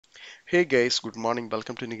Hey guys, good morning.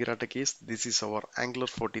 Welcome to Nigira Techies. This is our Angular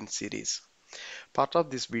 14 series. Part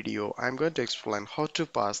of this video, I'm going to explain how to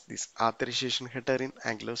pass this authorization header in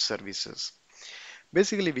Angular services.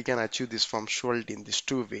 Basically, we can achieve this functionality in these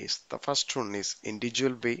two ways. The first one is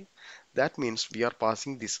individual way. That means we are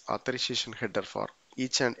passing this authorization header for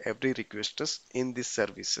each and every requesters in these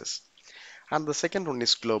services. And the second one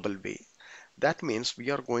is global way. That means we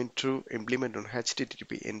are going to implement an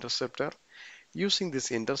HTTP interceptor. Using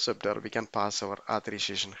this interceptor, we can pass our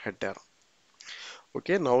authorization header.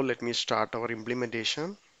 Okay, now let me start our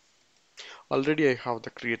implementation. Already I have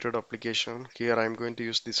the created application. Here I'm going to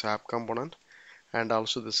use this app component and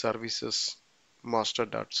also the services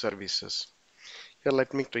master.services. Here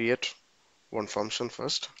let me create one function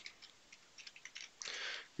first.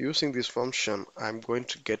 Using this function, I'm going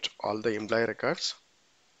to get all the employee records.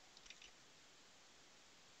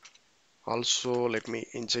 Also, let me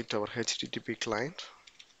inject our HTTP client.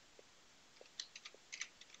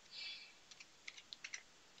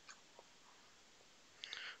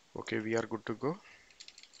 Okay, we are good to go.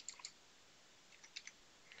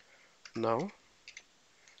 Now,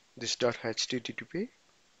 this .http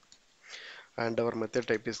and our method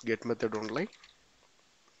type is get method only.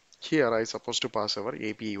 Here I supposed to pass our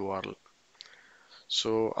API URL.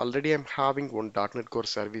 So already I'm having one .NET Core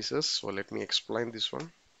services. So let me explain this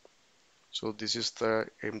one. So this is the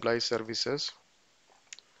employee services.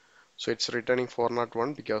 So it's returning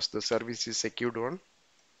 401 because the service is secured one.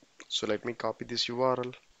 So let me copy this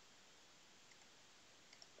URL.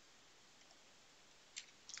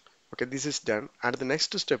 Okay, this is done. And the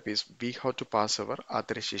next step is we have to pass our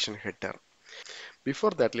authorization header.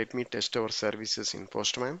 Before that, let me test our services in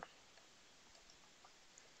Postman.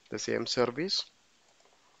 The same service.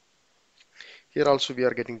 Here also we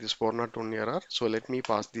are getting this 401 error. So let me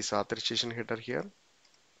pass this authorization header here.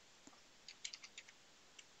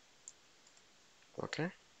 Okay.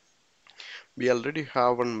 We already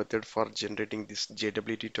have one method for generating this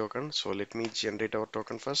JWT token. So let me generate our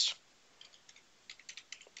token first.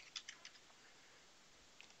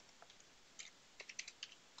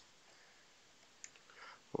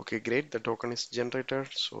 Okay, great. The token is generated.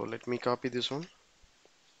 So let me copy this one.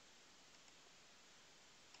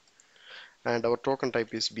 And our token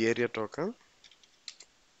type is behavior token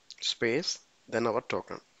space, then our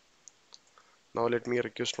token. Now let me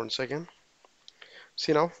request once again.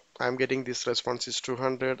 See now, I'm getting this response is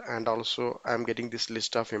 200 and also I'm getting this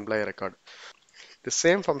list of employee record. The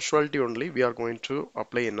same functionality only we are going to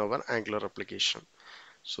apply in our Angular application.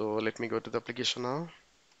 So let me go to the application now.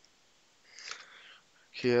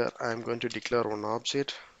 Here I'm going to declare one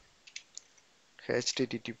object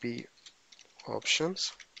HTTP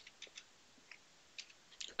options.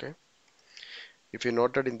 Okay. If you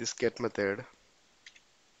noted in this get method,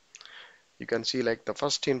 you can see like the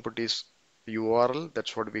first input is URL,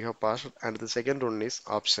 that's what we have passed, and the second one is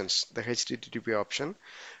options, the HTTP option.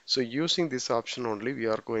 So using this option only, we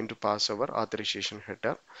are going to pass our authorization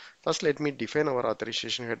header. First, let me define our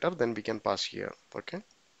authorization header, then we can pass here. Okay.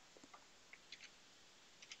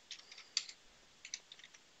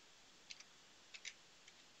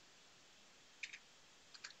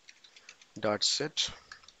 Dot set.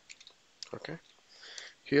 Okay.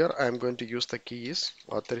 Here I am going to use the key is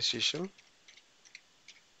authorization.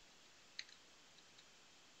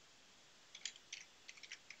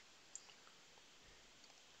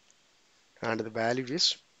 And the value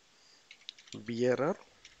is bearer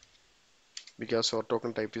because our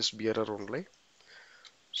token type is bearer only.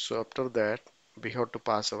 So after that, we have to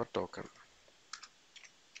pass our token.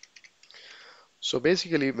 So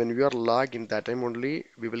basically when we are logged in, that time only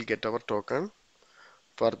we will get our token.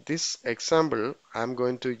 For this example, I'm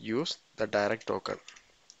going to use the direct token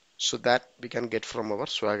so that we can get from our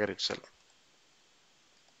Swagger itself.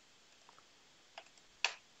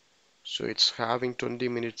 So it's having 20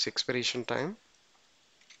 minutes expiration time.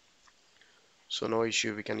 So no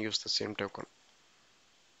issue, we can use the same token.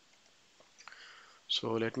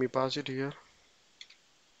 So let me pass it here.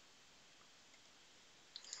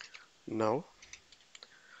 Now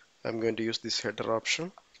I'm going to use this header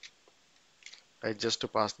option. I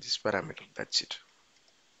just pass this parameter, that's it.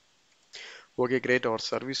 Okay, great. Our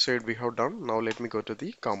service side we have done. Now let me go to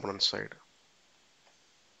the component side.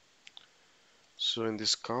 So in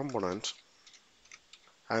this component,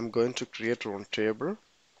 I'm going to create one table.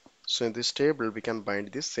 So in this table, we can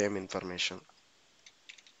bind this same information.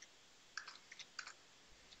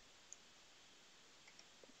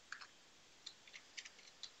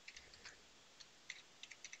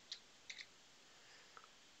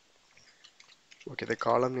 Okay, the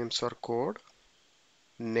column names are code,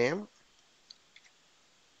 name,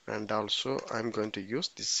 and also I'm going to use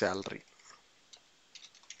this salary.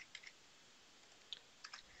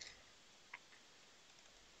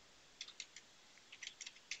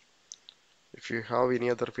 If you have any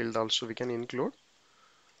other field also we can include.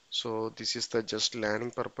 So this is the just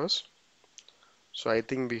learning purpose. So I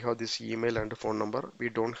think we have this email and phone number. We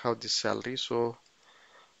don't have this salary. So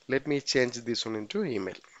let me change this one into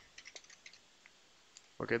email.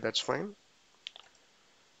 Okay, that's fine.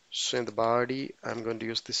 So in the body, I'm going to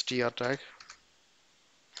use this tr tag.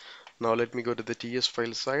 Now let me go to the TS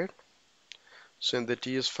file side. So in the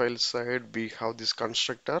TS file side, we have this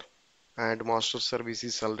constructor and master service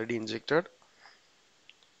is already injected.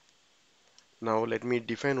 Now let me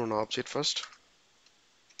define one object first.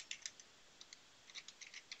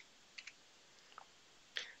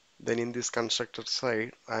 Then in this constructor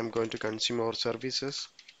side, I'm going to consume our services.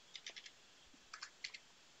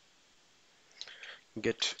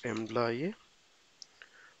 Get employee.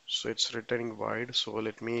 So it's returning void. So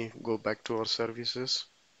let me go back to our services.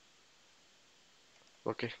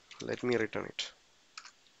 Okay, let me return it.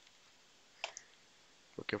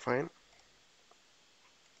 Okay, fine.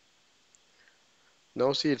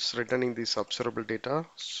 Now see it's returning this observable data.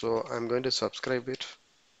 So I'm going to subscribe it.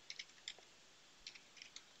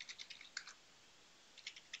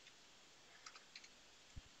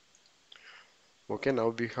 Okay, now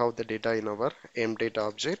we have the data in our mData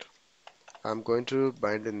object. I'm going to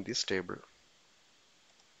bind in this table.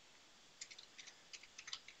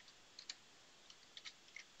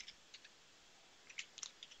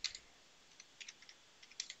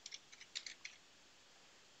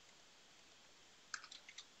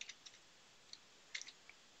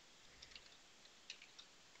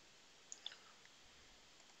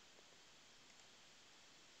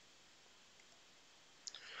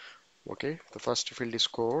 Okay, the first field is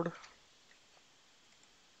code.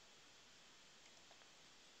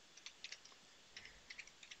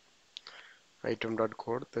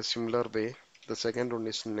 Item.code. The similar way, the second one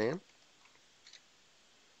is name.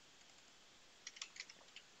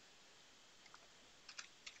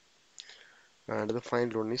 And the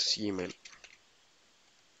final one is email.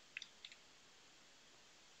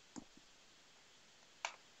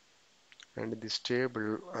 And this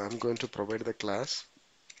table, I'm going to provide the class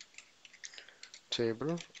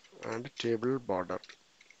table and table border.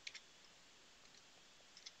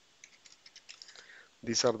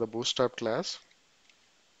 These are the bootstrap class.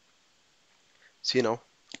 See now,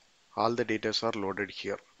 all the data are loaded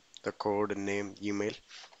here. The code, name, email.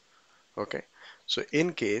 Okay. So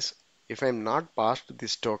in case if I'm not passed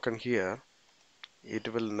this token here,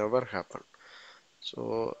 it will never happen.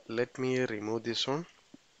 So let me remove this one.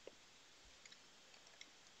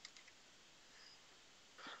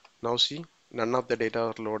 Now see, none of the data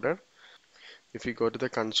are loaded. If you go to the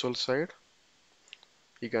console side,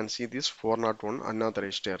 you can see this 401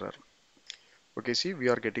 unauthorized error. Okay, see, we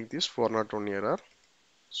are getting this 401 error.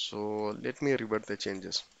 So let me revert the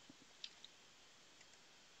changes.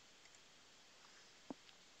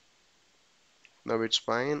 Now it's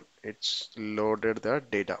fine. It's loaded the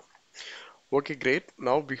data. Okay, great.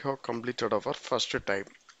 Now we have completed our first type.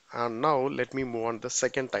 And now let me move on to the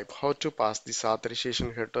second type. How to pass this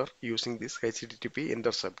authorization header using this HTTP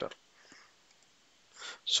interceptor.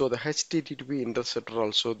 So the HTTP interceptor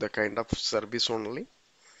also the kind of service only.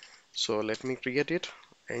 So let me create it.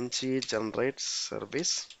 Ng generate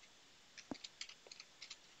service.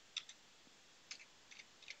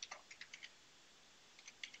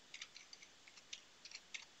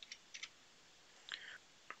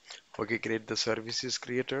 Okay, great. The service is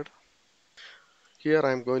created. Here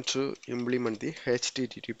I am going to implement the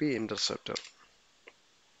HTTP interceptor.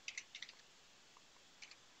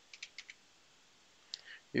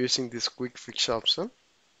 Using this quick fix option.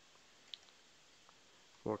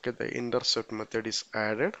 Okay, the intercept method is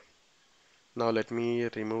added. Now let me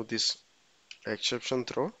remove this exception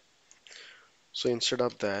throw. So instead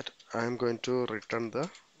of that, I am going to return the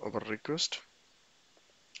our request.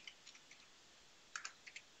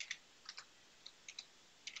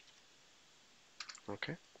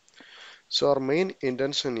 Okay. So our main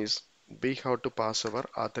intention is we have to pass our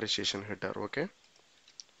authorization header. Okay.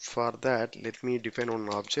 For that, let me define one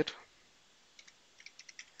object,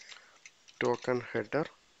 token header.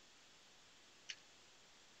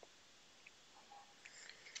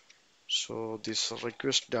 So this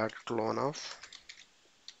request dot clone of,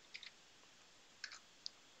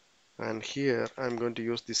 and here I'm going to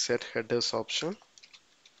use the set headers option.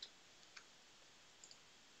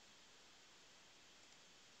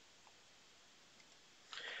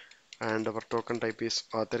 And our token type is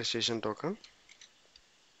authorization token.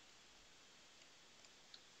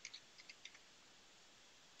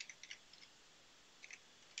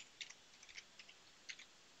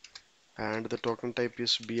 and the token type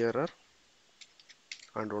is bearer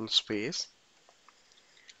and one space.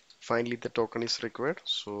 Finally, the token is required,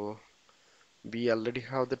 so we already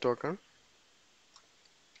have the token.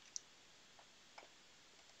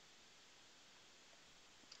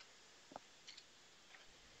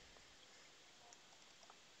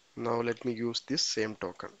 Now let me use this same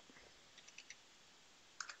token.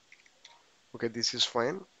 Okay, this is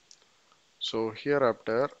fine. So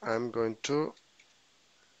hereafter I'm going to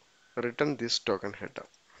return this token header.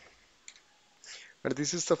 And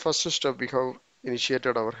this is the first step. We have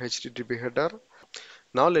initiated our HTTP header.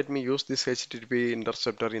 Now let me use this HTTP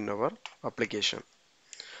interceptor in our application.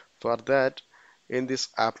 For that, in this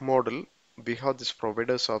app model, we have this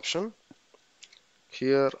providers option.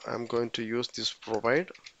 Here I'm going to use this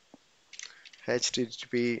provide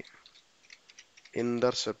HTTP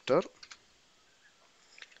interceptor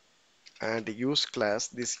and use class.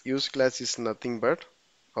 This use class is nothing but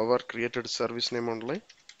our created service name only,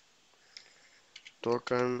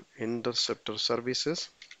 token interceptor services.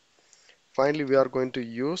 Finally, we are going to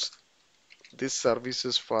use these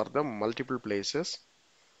services for the multiple places,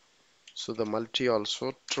 so the multi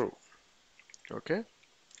also true. Okay,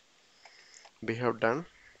 we have done.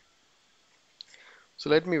 So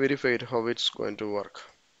let me verify it how it's going to work.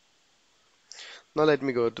 Now let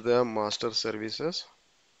me go to the master services.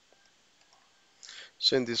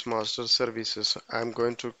 So in this master services, I'm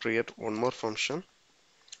going to create one more function,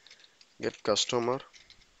 get customer.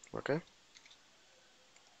 Okay,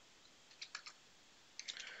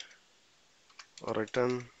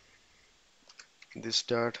 return this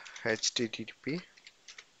dot http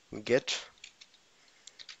get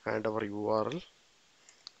and our URL.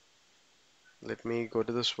 Let me go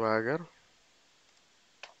to the Swagger.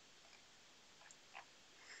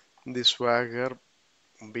 This Swagger,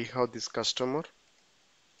 we have this customer.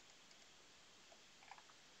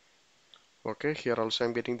 Okay, here also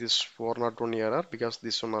I'm getting this 401 error because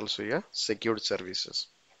this one also a secured services.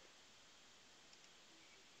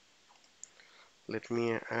 Let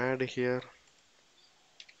me add here,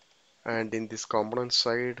 and in this component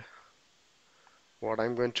side, what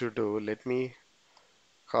I'm going to do, let me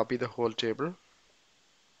copy the whole table.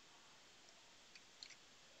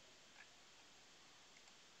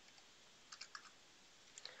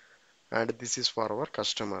 And this is for our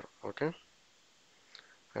customer. Okay,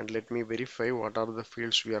 and let me verify what are the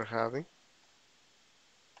fields we are having.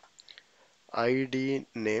 ID,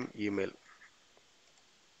 name, email.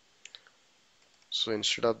 So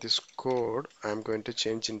instead of this code, I'm going to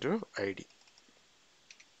change into ID.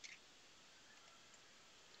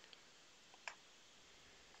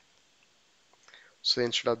 So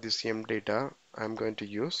instead of this m data, I'm going to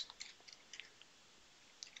use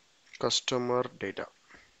customer data.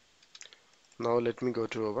 Now let me go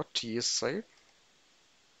to our TS side.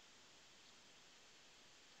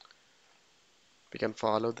 We can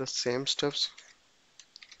follow the same steps.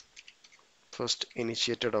 First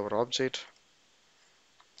initiated our object.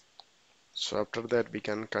 So after that we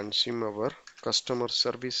can consume our customer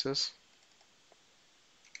services,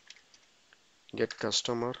 get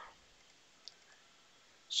customer.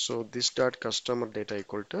 So this dot customer data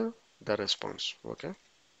equal to the response. Okay.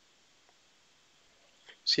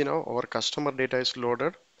 See, now our customer data is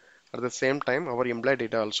loaded. At the same time our employee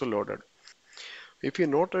data also loaded. If you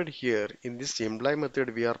noted here, in this employee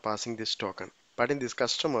method we are passing this token, but in this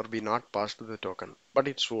customer we not passed the token, but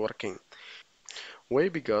it's working. Why?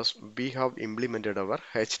 Because we have implemented our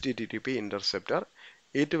HTTP interceptor.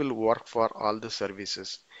 It will work for all the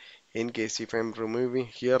services. In case if I'm removing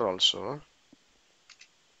here also,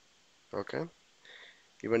 okay,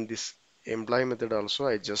 even this employee method also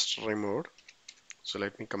I just removed. So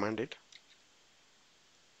let me command it.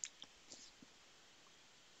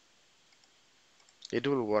 It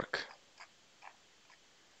will work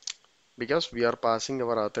because we are passing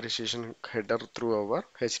our authorization header through our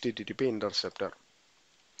HTTP interceptor.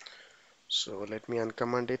 So let me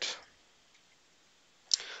uncommand it.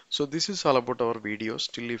 So this is all about our video.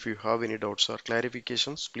 Still, if you have any doubts or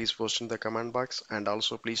clarifications, please post in the comment box, and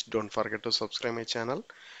also please don't forget to subscribe my channel.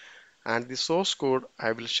 And the source code,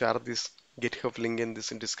 I will share this GitHub link in this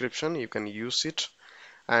description. You can use it,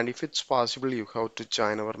 and if it's possible, you have to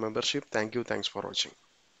join our membership. Thank you. Thanks for watching.